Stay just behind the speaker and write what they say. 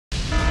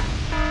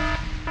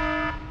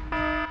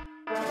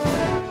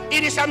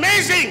It is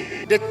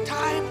amazing the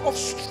type of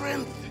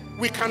strength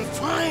we can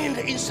find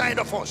inside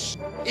of us.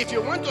 If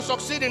you want to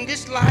succeed in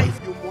this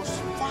life, you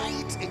must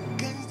fight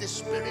against the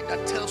spirit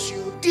that tells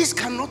you this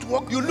cannot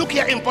work. You look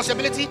here,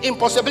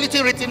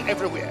 impossibility written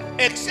everywhere.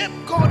 Except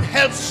God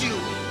helps you,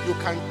 you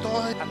can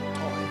toil and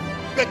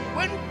toil. But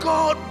when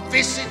God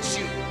visits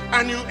you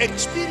and you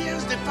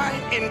experience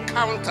divine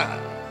encounter,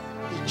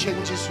 it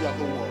changes your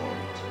whole world.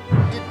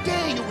 The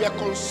day you were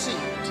conceived,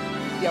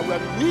 there were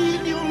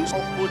millions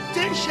of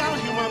potential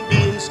human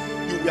beings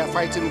you were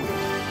fighting with,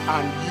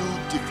 and you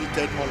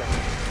defeated all of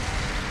them.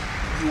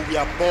 You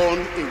were born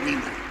a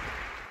winner.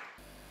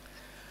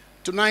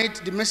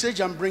 Tonight, the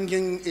message I'm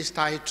bringing is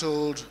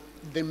titled,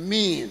 The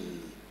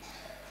Mean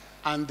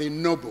and the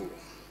Noble.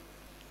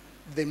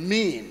 The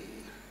Mean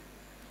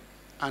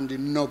and the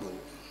Noble.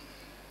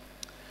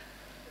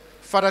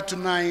 Father,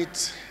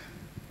 tonight,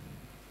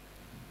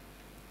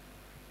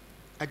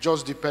 I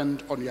just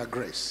depend on your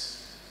grace.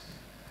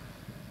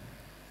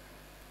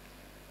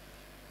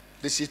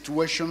 The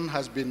situation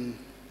has been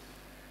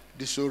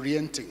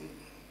disorienting,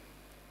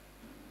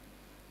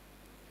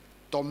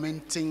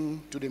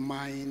 tormenting to the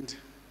mind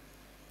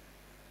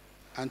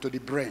and to the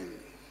brain.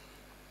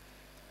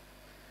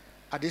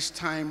 At this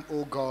time,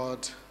 oh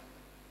God,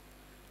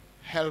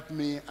 help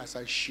me as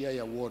I share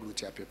your word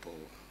with your people.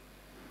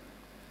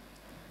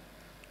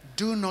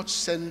 Do not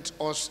send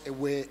us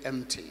away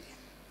empty,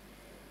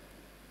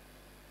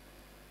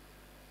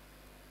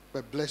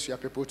 but bless your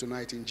people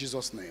tonight in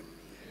Jesus' name.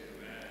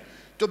 Amen.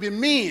 To be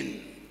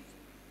mean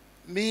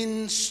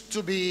means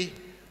to be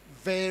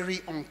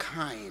very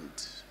unkind,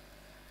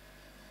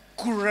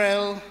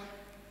 cruel,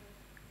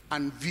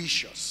 and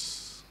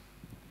vicious.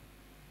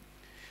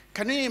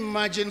 Can you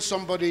imagine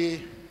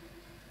somebody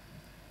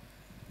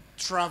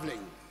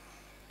traveling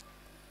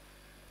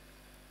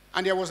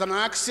and there was an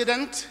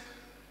accident?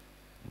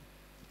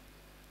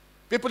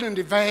 People in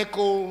the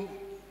vehicle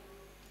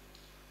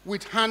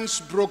with hands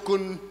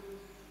broken,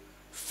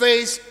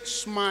 face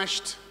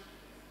smashed,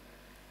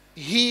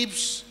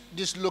 hips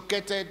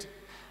dislocated,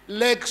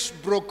 legs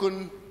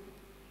broken,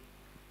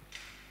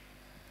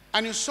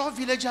 and you saw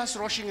villagers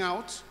rushing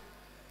out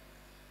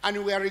and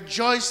you were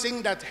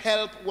rejoicing that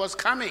help was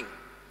coming.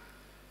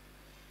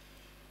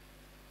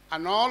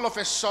 And all of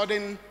a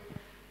sudden,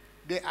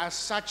 they are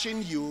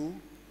searching you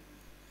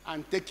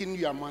and taking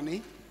your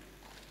money.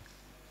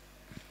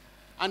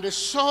 And they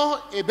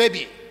saw a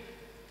baby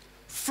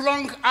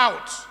flung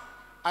out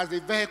as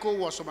the vehicle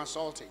was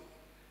somersaulting.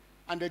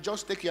 And they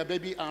just take your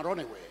baby and run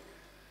away.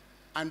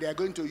 And they are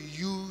going to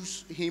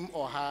use him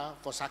or her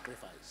for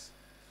sacrifice.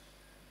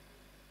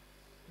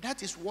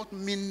 That is what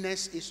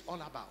meanness is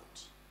all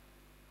about.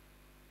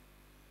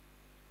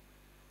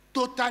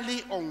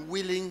 Totally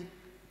unwilling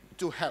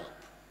to help,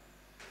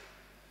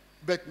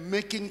 but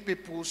making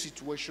people's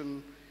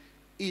situation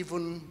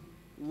even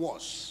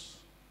worse.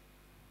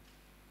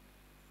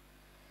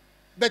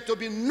 But to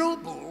be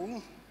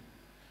noble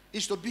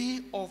is to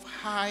be of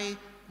high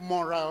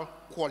moral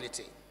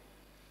quality.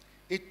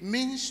 It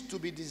means to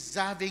be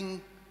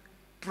deserving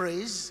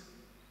praise,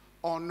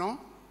 honor,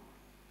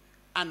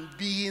 and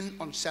being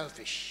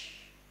unselfish.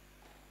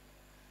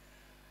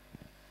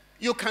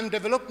 You can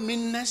develop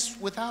meanness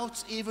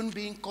without even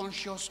being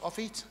conscious of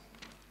it.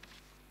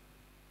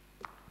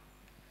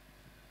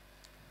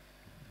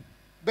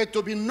 But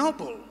to be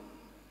noble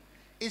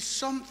is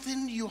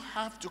something you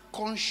have to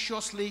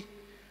consciously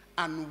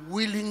and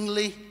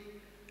willingly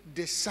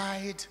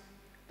decide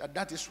that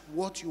that is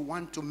what you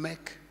want to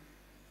make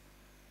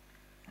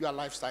your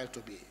lifestyle to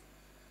be.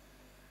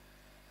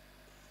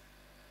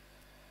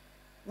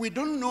 We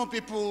don't know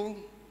people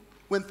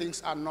when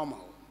things are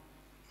normal.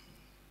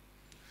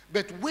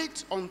 But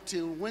wait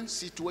until when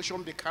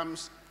situation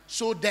becomes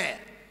so dire,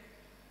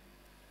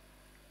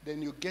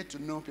 then you get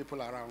to know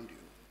people around you.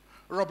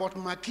 Robert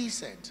McKee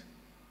said,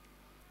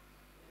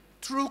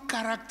 true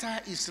character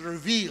is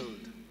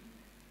revealed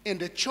in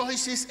the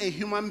choices a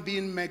human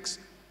being makes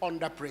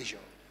under pressure.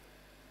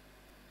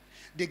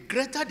 The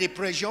greater the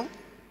pressure,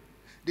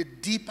 the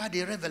deeper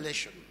the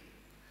revelation,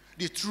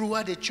 the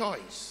truer the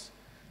choice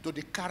to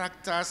the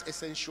character's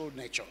essential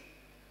nature.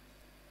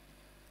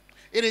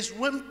 It is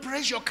when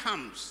pressure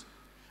comes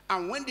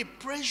and when the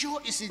pressure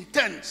is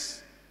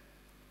intense,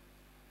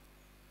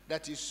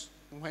 that is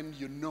when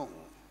you know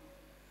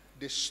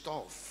the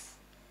stuff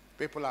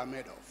people are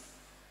made of.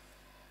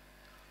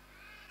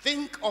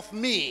 Think of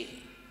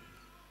me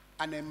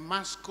and a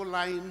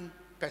masculine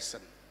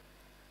person,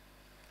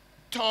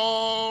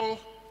 tall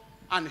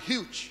and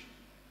huge.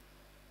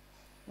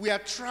 We are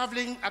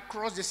traveling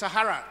across the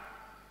Sahara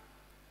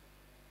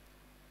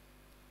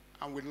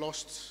and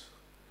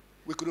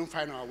we couldn't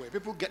find our way.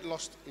 People get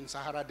lost in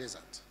Sahara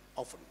Desert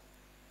often.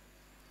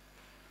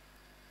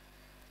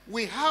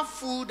 We have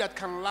food that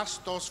can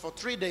last us for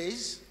 3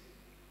 days.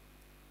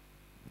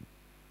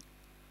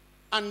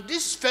 And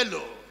this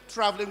fellow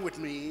traveling with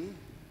me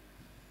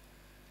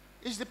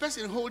is the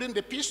person holding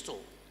the pistol,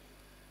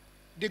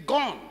 the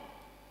gun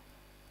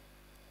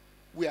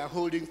we are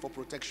holding for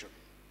protection.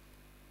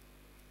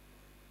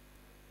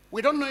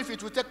 We don't know if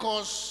it will take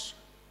us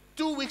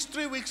 2 weeks,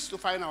 3 weeks to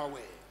find our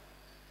way.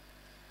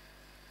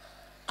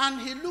 And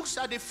he looks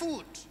at the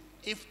food.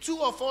 If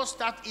 2 of us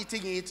start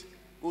eating it,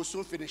 we'll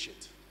soon finish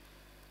it.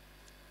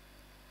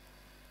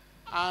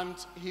 And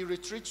he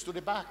retreats to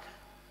the back,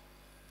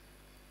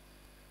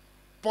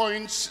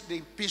 points the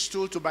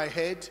pistol to my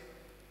head,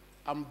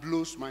 and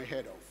blows my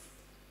head off.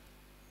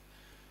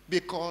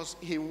 Because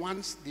he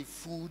wants the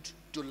food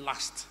to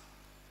last,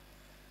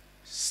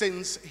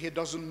 since he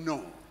doesn't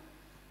know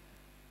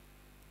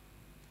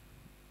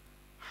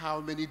how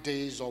many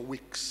days or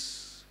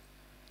weeks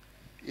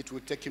it will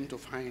take him to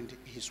find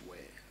his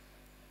way.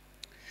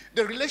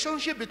 The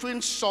relationship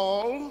between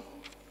Saul,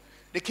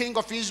 the king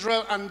of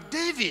Israel, and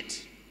David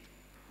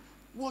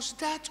was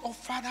that of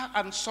father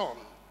and son.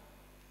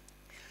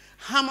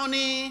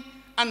 Harmony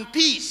and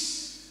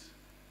peace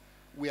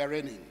were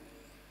reigning.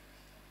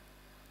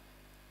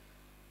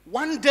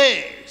 One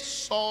day,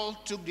 Saul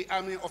took the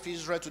army of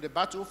Israel to the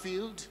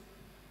battlefield,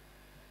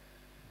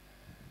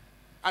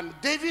 and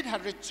David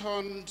had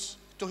returned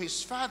to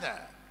his father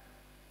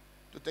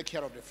to take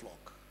care of the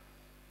flock.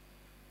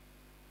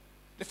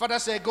 The father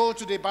said, "Go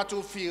to the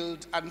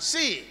battlefield and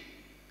see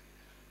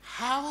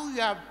how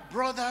your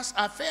brothers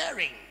are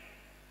faring."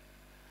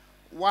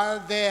 While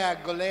there,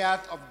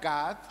 Goliath of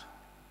Gath,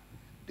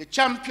 the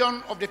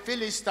champion of the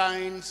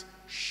Philistines,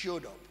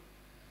 showed up.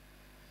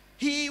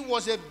 He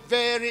was a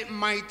very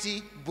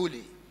mighty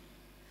bully.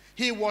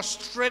 He was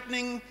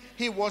threatening,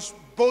 he was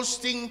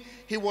boasting,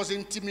 he was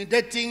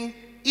intimidating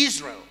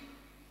Israel.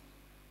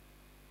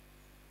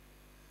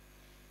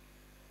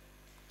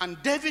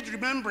 And David,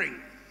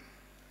 remembering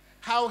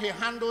how he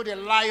handled a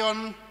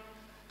lion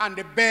and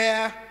a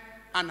bear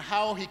and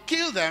how he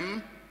killed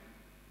them,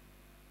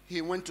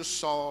 he went to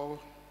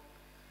Saul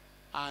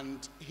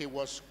and he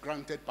was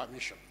granted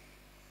permission.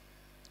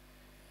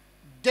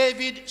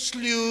 David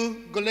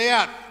slew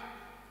Goliath,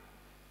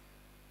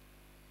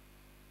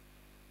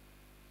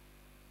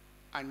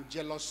 and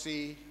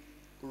jealousy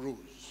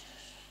rose.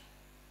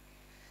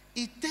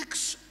 It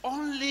takes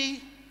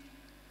only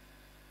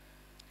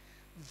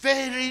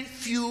very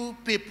few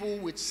people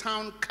with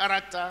sound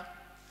character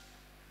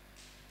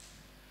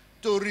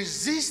to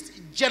resist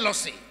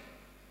jealousy.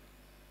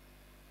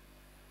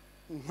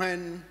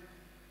 When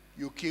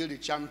you kill the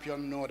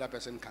champion no other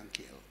person can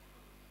kill.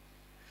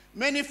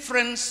 Many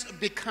friends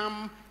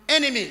become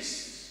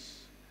enemies.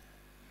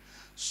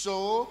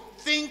 So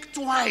think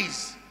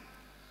twice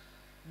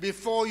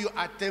before you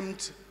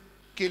attempt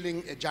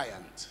killing a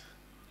giant.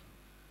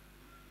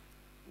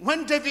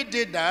 When David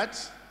did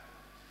that,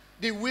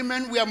 the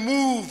women were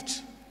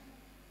moved.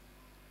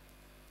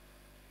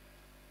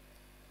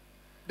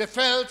 They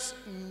felt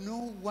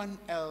no one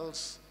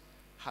else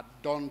had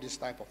done this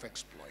type of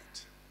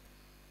exploit.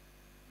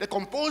 They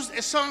composed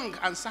a song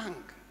and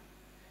sang.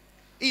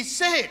 It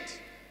said,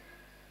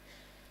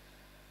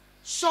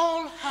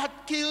 Saul had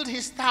killed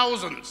his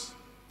thousands,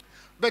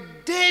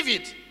 but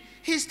David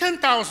his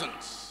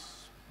 10,000s.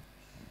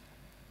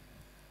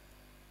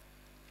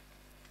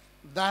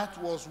 That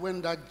was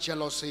when that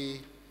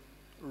jealousy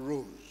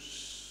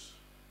rose.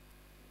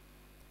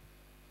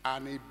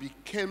 And it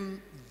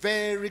became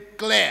very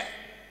clear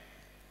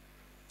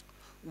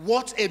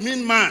what a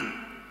mean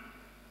man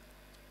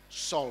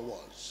Saul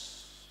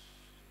was.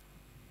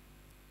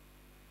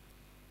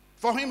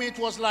 For him, it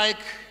was like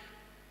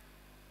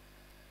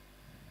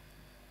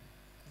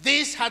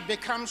this had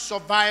become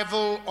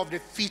survival of the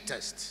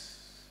fittest.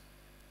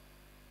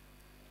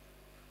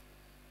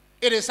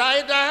 It is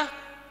either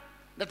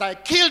that I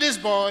kill this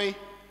boy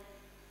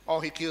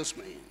or he kills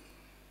me.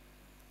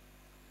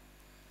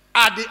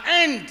 At the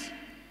end,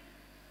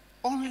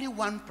 only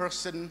one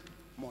person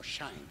must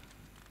shine.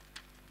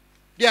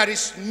 There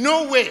is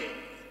no way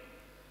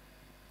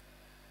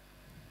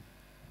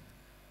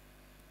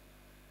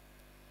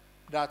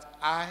that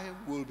I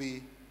will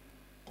be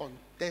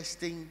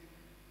contesting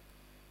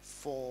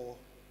for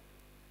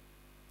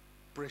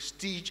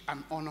prestige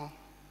and honor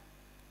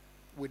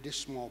with this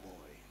small boy.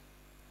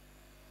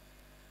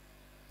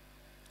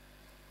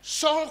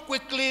 Saul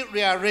quickly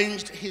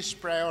rearranged his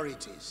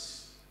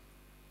priorities.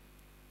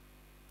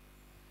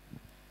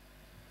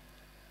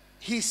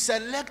 He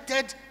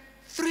selected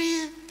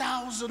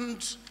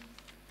 3,000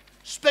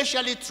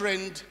 specially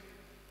trained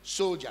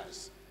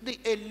soldiers, the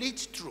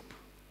elite troop.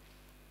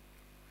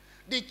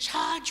 The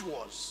charge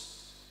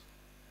was,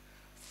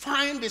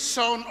 find the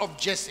son of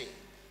Jesse,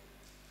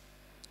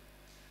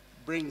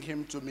 bring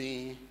him to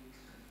me,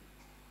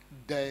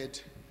 dead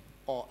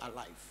or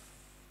alive.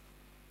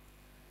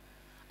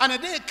 And a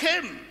day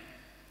came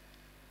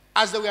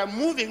as they were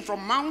moving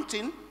from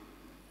mountain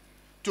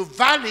to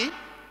valley,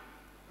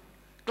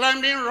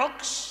 climbing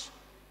rocks,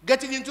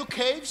 getting into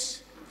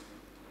caves,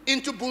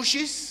 into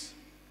bushes,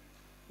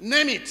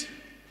 name it,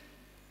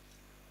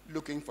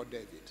 looking for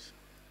David.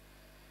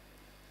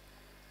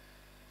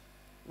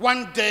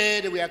 One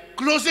day they were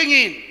closing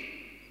in,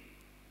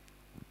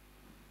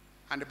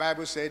 and the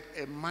Bible said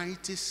a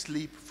mighty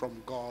sleep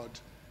from God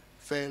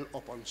fell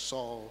upon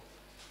Saul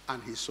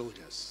and his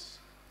soldiers.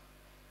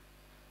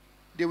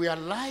 They were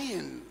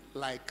lying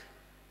like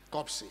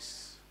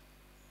corpses.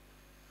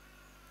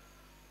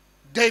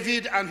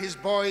 David and his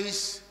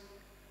boys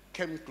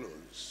came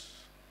close.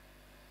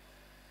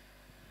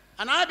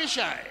 And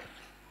Abishai,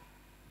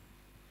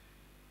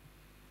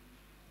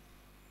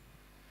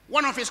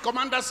 one of his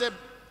commanders, said,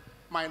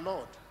 "My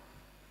Lord,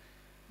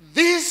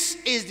 this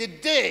is the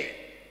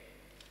day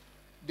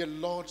the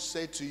Lord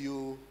said to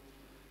you,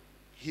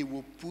 he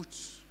will put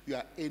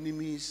your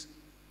enemies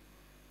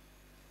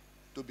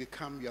to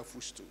become your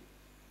footstool."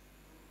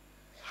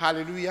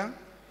 Hallelujah. Amen.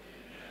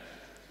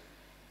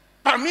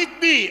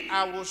 Permit me,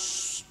 I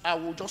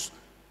will just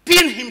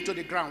pin him to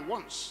the ground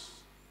once,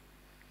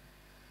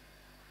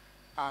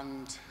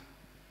 and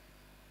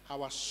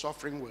our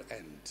suffering will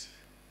end.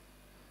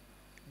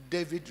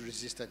 David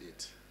resisted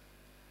it.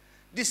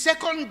 The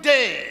second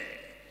day,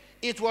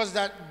 it was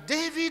that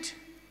David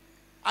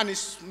and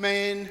his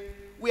men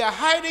were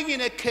hiding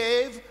in a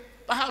cave,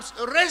 perhaps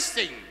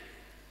resting.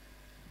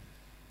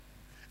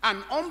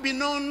 And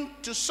unbeknown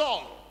to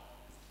Saul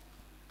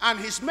and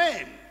his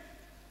men,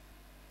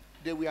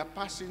 they were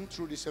passing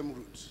through the same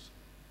route.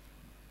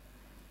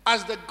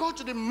 As they got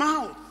to the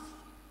mouth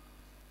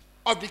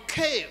of the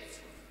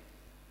cave,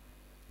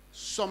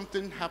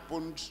 something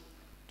happened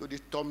to the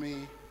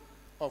tummy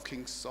of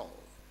King Saul.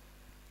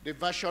 The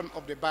version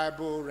of the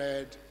Bible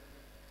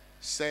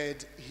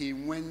said he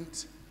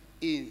went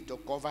in to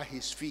cover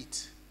his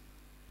feet.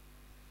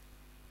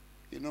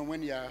 You know,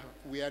 when you are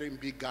wearing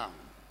big gown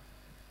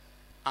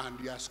and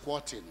you are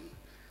squatting,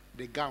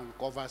 the gown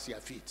covers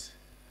your feet.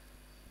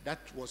 That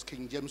was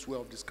King James' way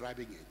of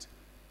describing it.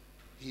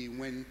 He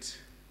went,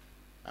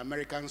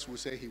 Americans will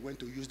say he went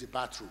to use the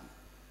bathroom.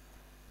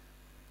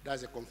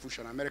 That's a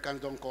confusion.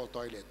 Americans don't call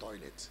toilet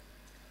toilet.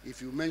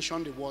 If you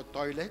mention the word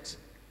toilet,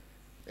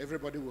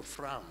 everybody will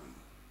frown.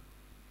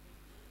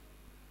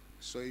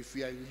 So if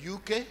you are in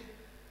UK,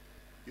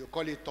 you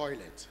call it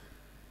toilet.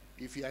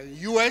 If you are in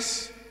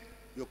US,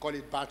 you call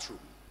it bathroom.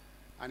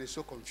 And it's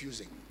so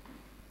confusing.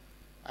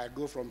 I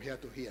go from here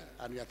to here,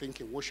 and you are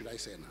thinking, what should I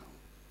say now?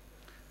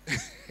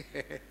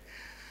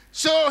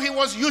 So he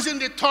was using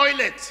the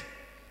toilet.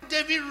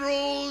 David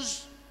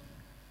rose,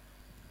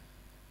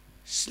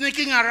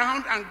 sneaking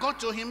around, and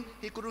got to him.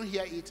 He couldn't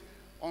hear it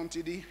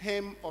until the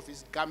hem of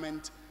his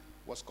garment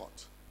was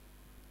caught.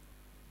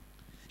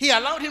 He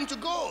allowed him to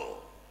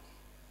go.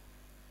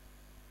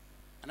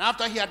 And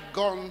after he had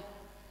gone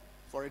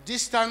for a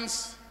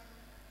distance,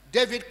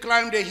 David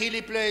climbed a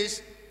hilly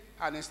place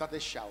and he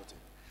started shouting,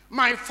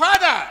 my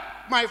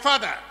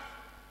father,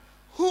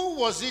 who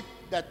was it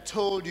that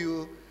told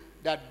you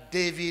that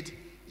David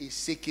is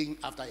seeking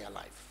after your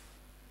life?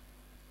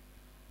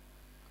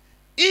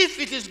 If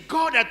it is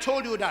God that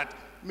told you that,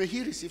 may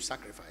he receive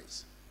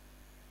sacrifice.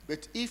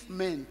 But if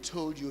men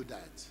told you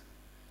that,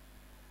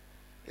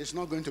 it's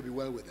not going to be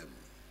well with them.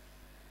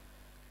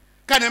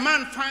 Can a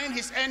man find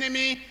his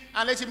enemy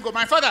and let him go?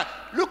 My father,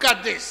 look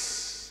at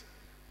this.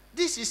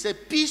 This is a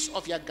piece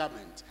of your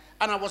garment.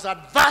 And I was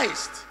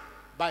advised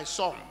by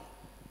some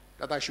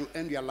that I should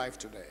end your life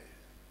today.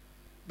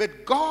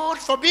 But God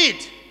forbid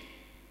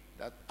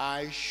that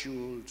I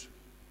should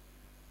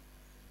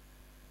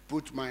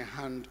put my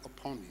hand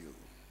upon you,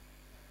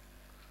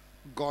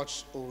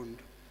 God's own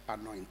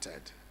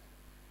anointed.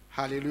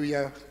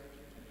 Hallelujah.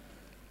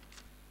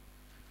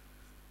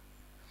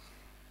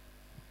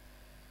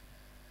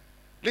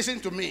 Listen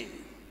to me.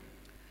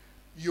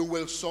 You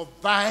will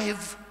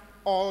survive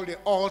all the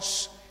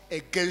odds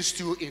against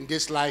you in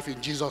this life in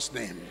Jesus'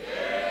 name.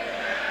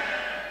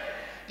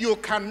 You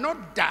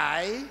cannot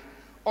die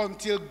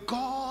until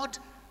God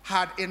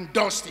had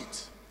endorsed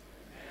it.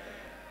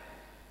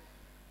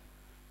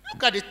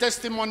 Look at the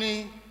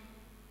testimony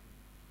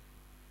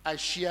I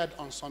shared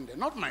on Sunday.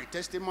 Not my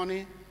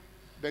testimony,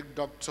 but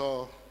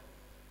Dr.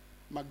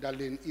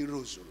 Magdalene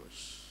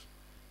Irozurus.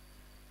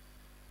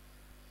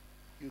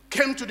 You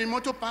came to the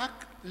motor park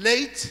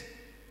late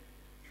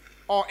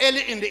or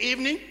early in the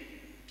evening,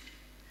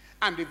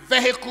 and the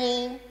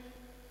vehicle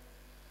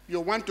you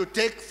want to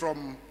take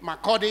from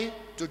Makurdi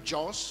to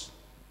Jos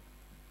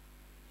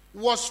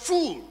was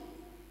full,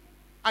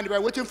 and they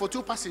were waiting for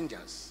 2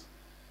 passengers.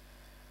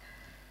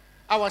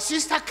 Our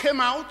sister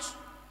came out,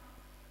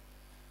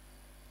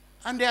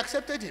 and they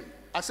accepted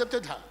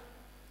her.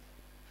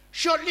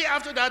 Shortly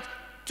after that,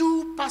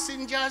 2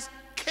 passengers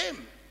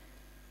came.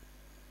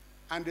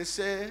 And they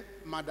say,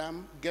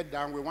 Madam, get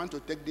down. We want to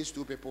take these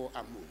 2 people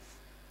and move.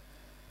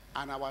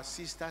 And our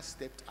sister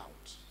stepped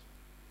out.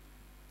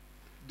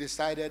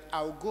 Decided,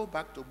 I'll go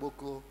back to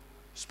Boko,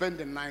 spend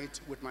the night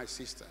with my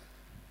sister.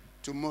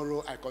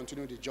 Tomorrow, I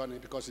continue the journey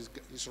because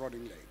it's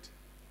running late.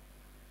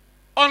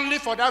 Only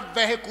for that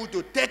vehicle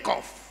to take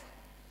off.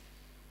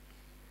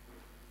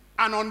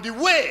 And on the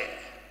way,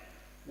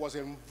 was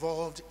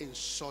involved in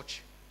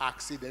such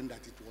accident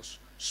that it was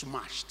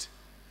smashed.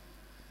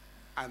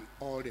 And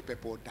all the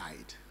people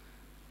died.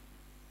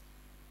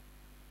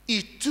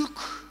 It took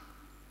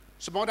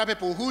some other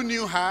people who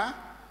knew her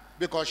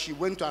because she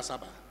went to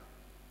Asaba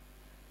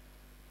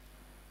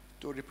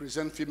to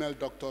represent female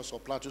doctors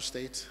of Plateau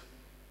State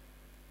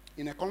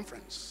in a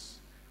conference.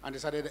 and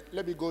decided,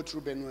 let me go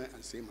through Benue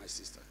and see my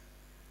sister.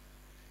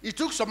 He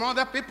took some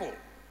other people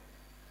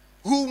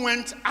who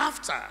went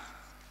after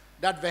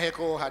that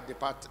vehicle had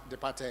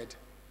departed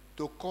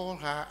to call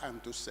her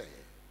and to say,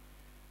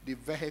 the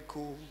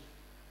vehicle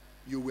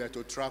you were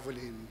to travel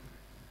in,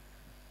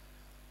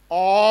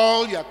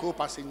 all your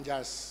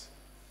co-passengers,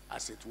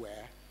 as it were,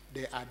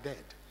 they are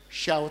dead.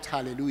 Shout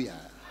hallelujah.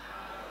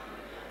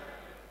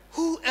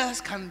 Who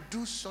else can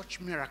do such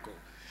miracle?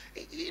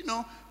 You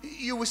know,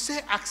 you will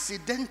say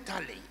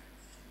accidentally.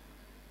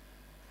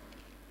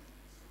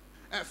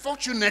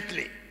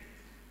 Fortunately.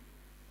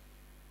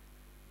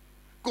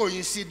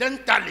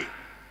 Coincidentally.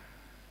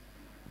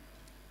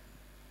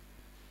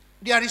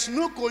 There is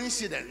no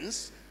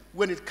coincidence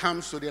when it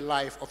comes to the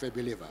life of a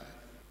believer.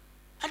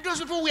 And those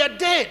people were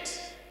dead.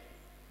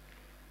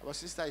 Our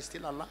sister is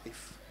still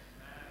alive.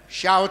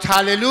 Shout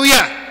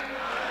hallelujah.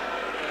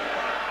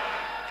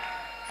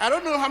 I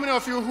don't know how many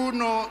of you who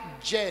know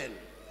Jane.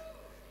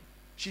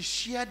 She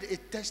shared a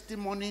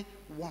testimony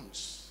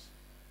once.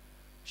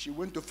 She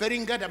went to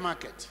Feringada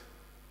market,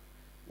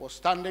 was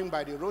standing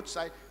by the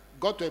roadside,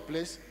 got to a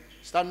place,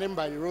 standing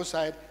by the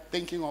roadside,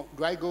 thinking of,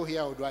 do I go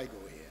here or do I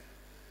go here?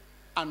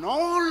 And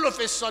all of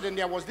a sudden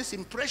there was this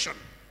impression,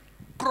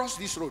 cross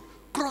this road,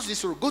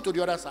 go to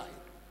the other side.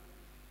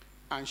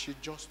 And she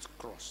just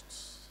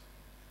crossed.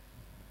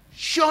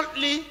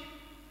 Shortly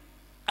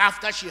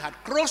after she had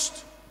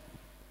crossed,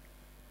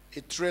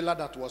 a trailer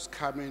that was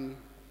coming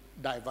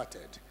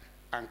diverted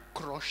and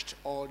crushed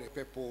all the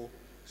people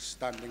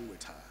standing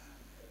with her.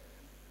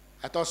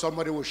 I thought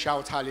somebody would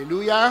shout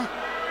hallelujah.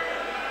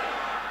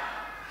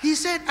 He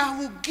said, I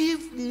will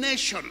give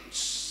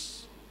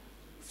nations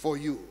for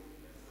you.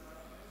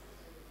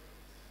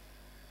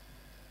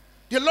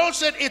 The Lord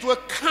said, it will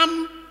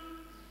come,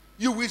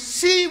 you will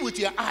see with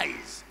your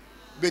eyes,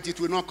 but it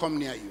will not come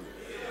near you.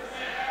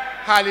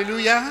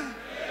 Hallelujah.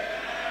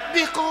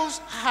 Because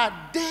her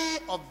day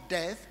of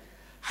death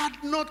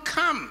had not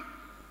come.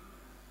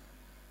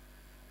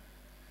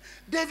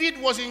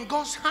 David was in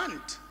God's hand.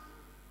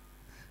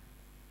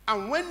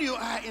 And when you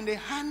are in the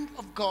hand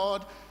of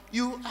God,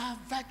 you are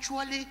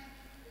virtually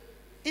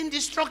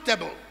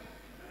indestructible.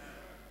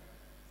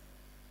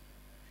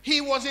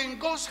 He was in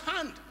God's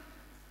hand,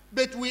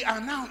 but we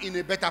are now in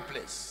a better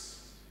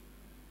place.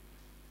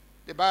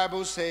 The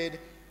Bible said,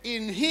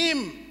 in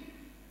him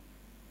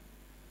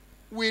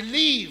we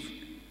live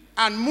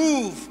and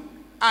move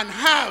and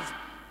have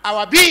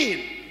our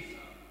being.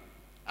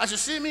 As you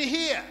see me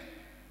here,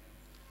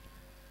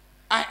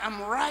 I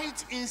am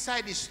right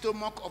inside the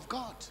stomach of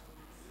God.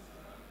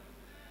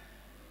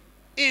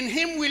 In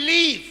him we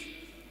live.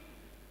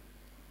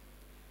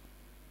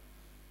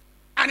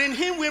 And in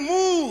him we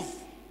move.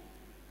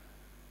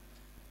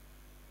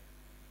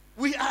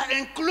 We are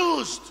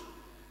enclosed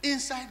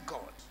inside God.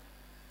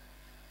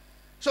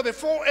 So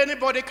before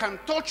anybody can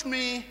touch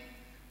me,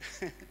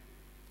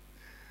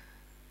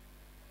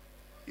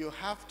 you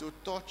have to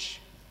touch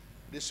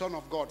the Son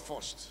of God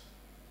first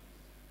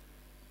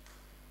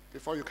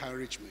before you can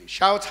reach me.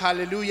 Shout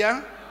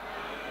hallelujah.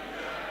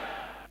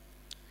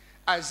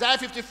 Isaiah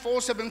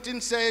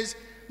 54:17 says,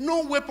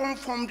 no weapon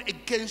formed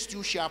against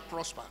you shall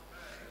prosper,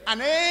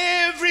 and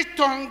every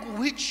tongue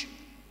which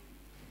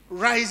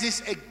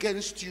rises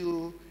against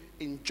you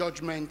in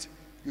judgment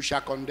you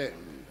shall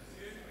condemn.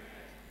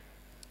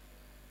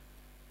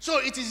 So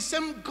it is the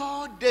same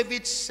God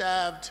David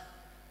served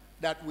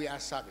that we are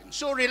serving.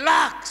 So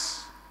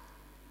relax.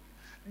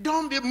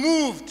 Don't be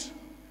moved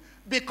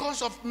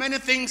because of many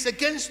things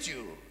against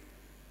you.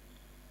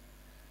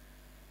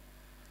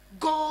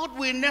 God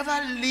will never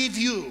leave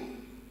you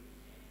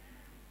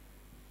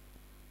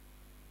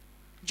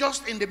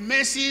just in the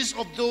mercies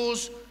of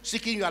those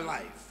seeking your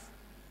life.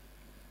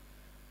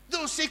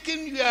 Those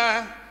seeking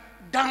your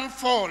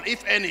downfall,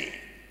 if any,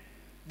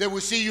 they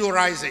will see you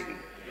rising.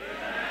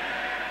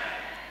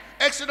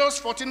 Exodus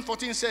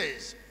 14:14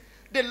 says,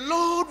 the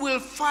Lord will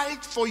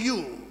fight for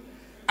you,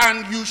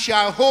 and you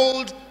shall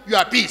hold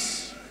your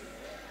peace.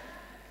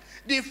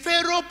 The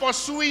Pharaoh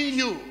pursuing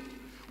you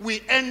will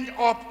end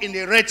up in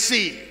the Red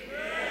Sea.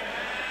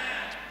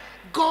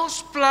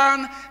 God's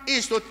plan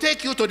is to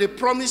take you to the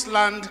promised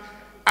land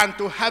and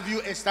to have you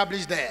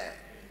established there.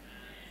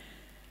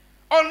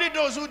 Only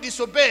those who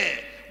disobey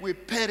will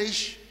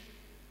perish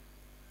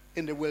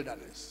in the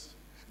wilderness.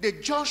 The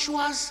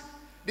Joshuas,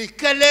 the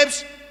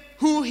Calebs,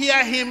 who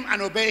hear him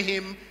and obey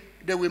him,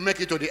 they will make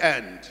it to the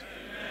end.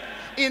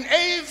 In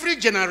every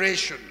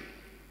generation,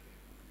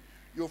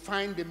 you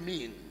find the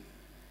mean,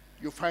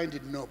 you find the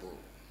noble.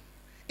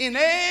 In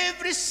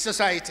every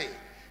society,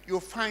 you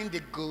find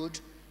the good,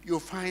 you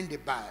find the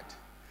bad.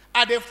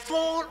 At the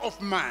fall of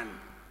man,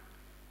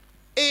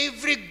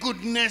 every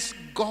goodness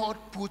God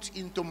put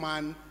into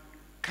man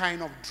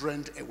kind of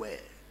drained away.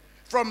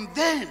 From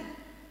then,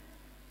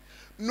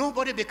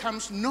 nobody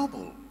becomes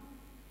noble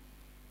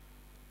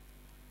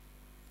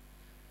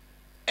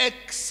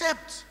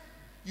except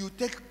you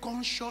take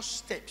conscious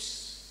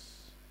steps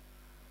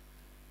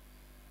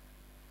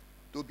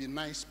to be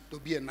nice, to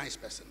be a nice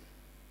person.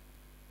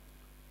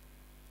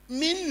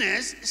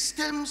 Meanness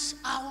stems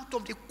out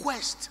of the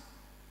quest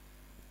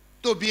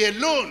to be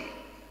alone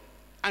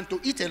and to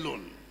eat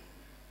alone.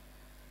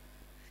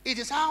 It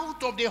is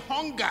out of the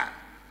hunger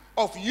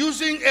of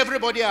using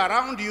everybody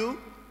around you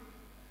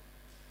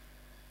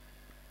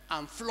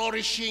and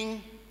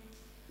flourishing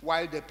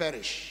while they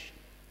perish.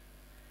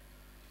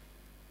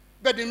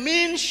 But the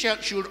mean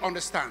should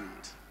understand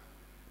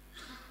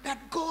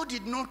that God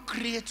did not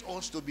create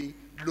us to be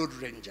load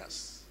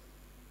rangers.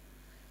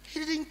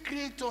 He didn't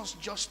create us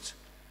just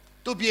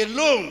to be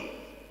alone.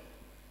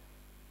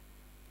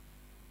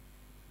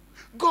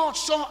 God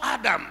saw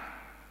Adam.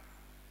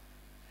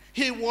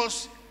 He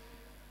was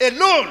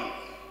alone.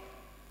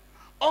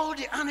 All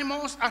the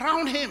animals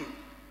around him.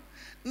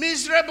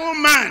 Miserable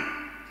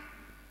man.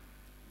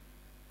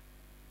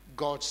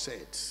 God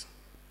said,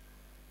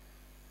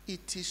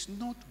 it is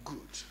not good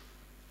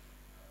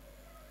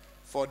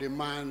for the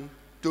man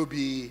to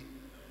be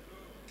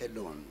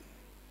alone.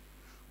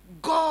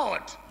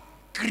 God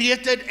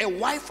created a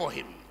wife for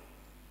him.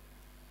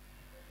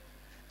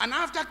 And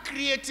after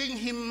creating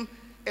him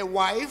a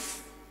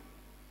wife,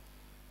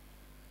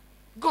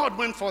 God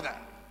went further.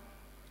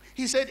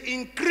 He said,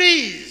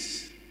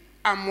 increase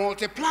and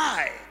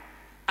multiply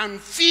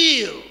and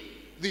fill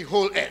the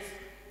whole earth.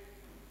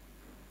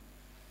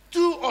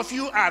 2 of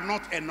you are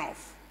not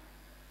enough.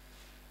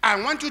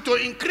 I want you to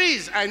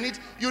increase.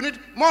 You need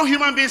more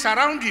human beings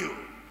around you.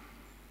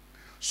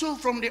 So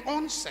from the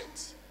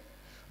onset,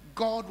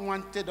 God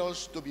wanted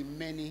us to be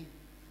many,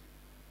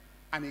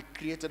 and he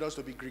created us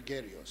to be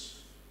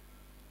gregarious.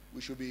 We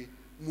should be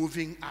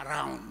moving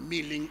around,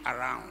 milling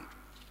around.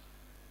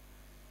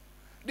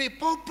 The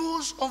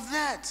purpose of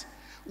that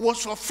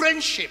was for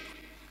friendship,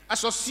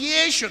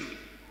 association,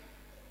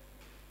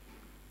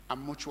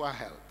 and mutual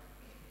help.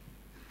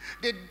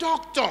 The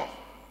doctor,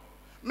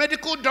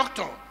 medical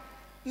doctor,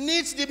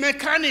 needs the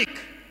mechanic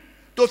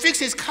to fix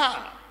his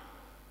car.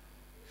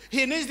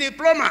 He needs the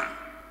plumber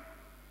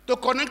to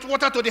connect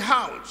water to the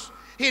house.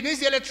 He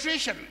needs the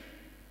electrician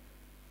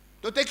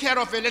to take care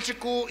of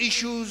electrical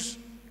issues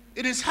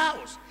in his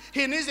house.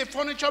 He needs the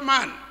furniture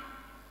man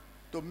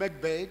to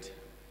make bed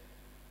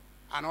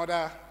and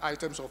other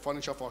items of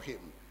furniture for him.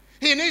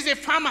 He needs a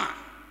farmer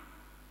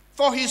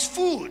for his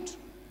food.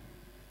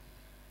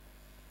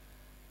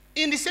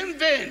 In the same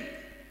vein,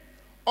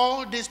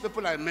 all these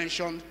people I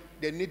mentioned,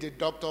 they need a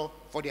doctor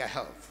for their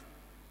health.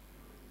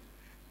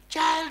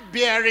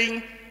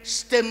 Childbearing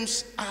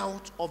stems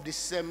out of the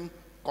same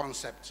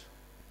concept.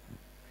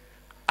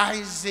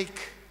 Isaac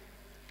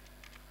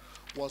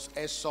was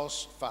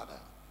Esau's father.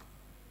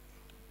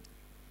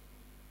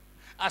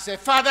 As a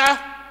father,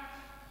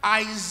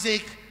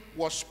 Isaac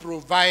was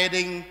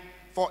providing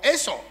for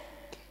Esau.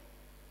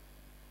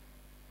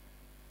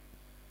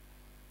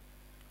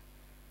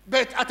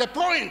 But at a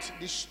point,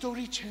 the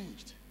story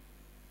changed.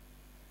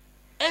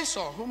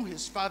 Esau, whom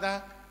his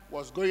father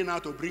was going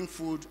out to bring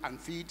food and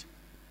feed,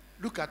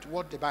 look at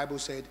what the Bible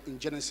said in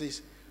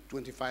Genesis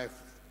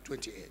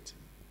 25:28.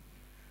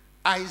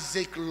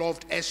 Isaac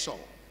loved Esau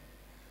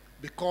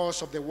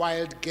because of the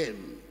wild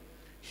game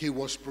he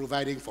was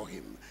providing for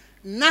him.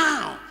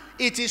 Now,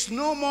 it is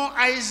no more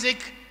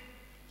Isaac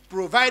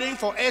providing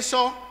for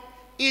Esau.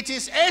 It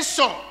is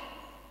Esau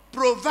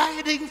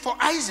providing for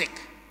Isaac.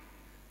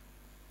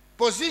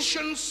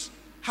 Positions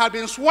have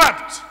been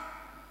swapped.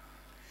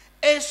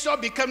 Esau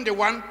became the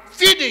one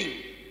feeding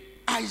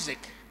Isaac.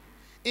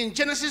 In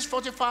Genesis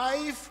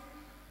 45,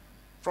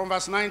 from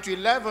verse 9 to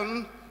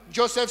 11,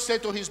 Joseph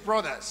said to his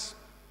brothers,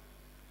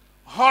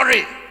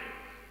 hurry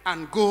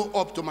and go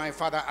up to my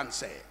father and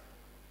say,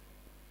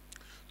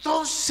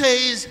 thus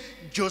says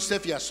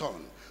Joseph your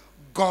son,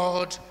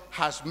 God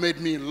has made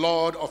me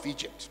Lord of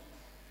Egypt.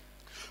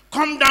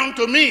 Come down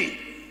to me,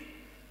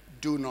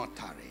 do not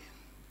tarry.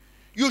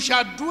 You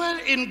shall dwell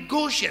in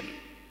Goshen.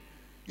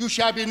 You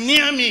shall be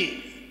near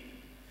me.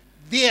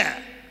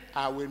 There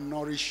I will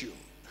nourish you.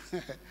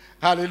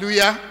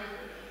 Hallelujah.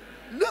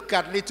 Look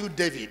at little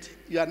David.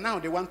 You are now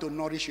the one to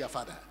nourish your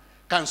father.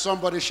 Can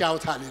somebody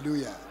shout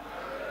hallelujah? Hallelujah.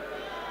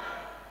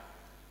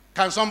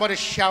 Can somebody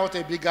shout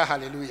a bigger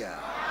hallelujah?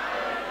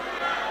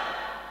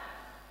 Hallelujah.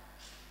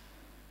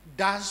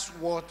 That's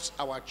what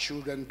our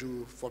children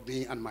do for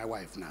me and my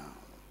wife now.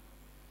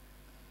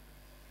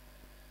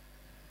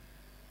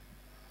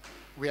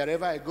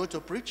 Wherever I go to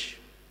preach,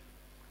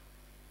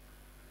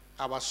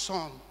 our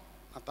son,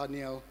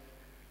 Nathaniel,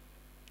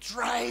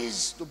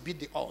 tries to beat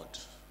the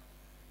odds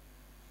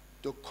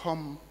to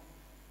come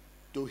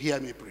to hear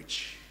me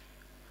preach.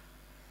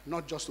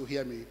 Not just to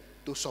hear me,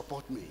 to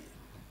support me.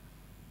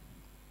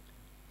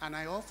 And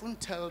I often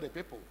tell the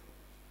people,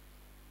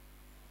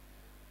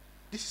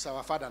 this is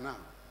our father now.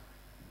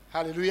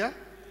 Hallelujah.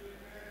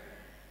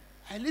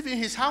 I live in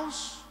his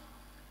house.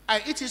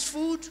 I eat his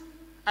food.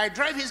 I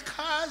drive his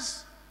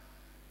cars.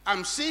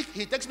 I'm sick.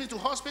 He takes me to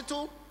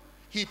hospital.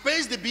 He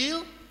pays the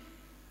bill.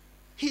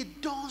 He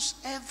does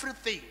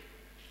everything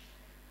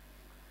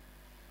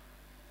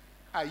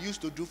I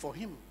used to do for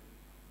him.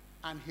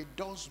 And he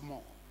does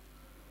more.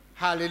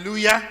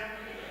 Hallelujah.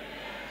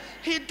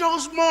 He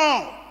does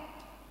more.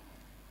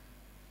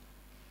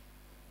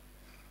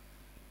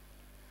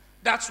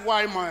 That's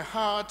why my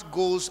heart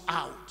goes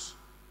out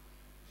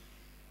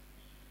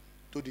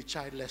to the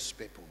childless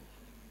people.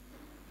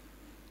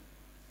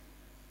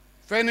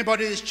 If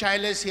anybody is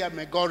childless here,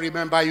 may God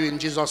remember you in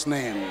Jesus'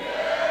 name.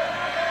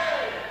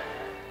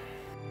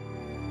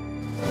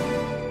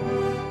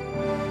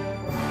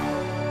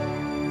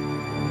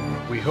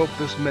 We hope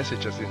this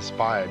message has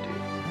inspired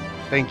you.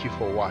 Thank you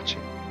for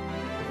watching.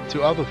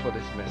 To order for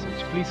this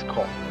message, please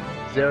call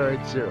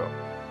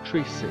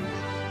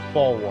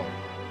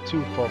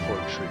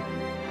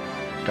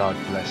 080-3641-2443. God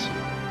bless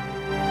you.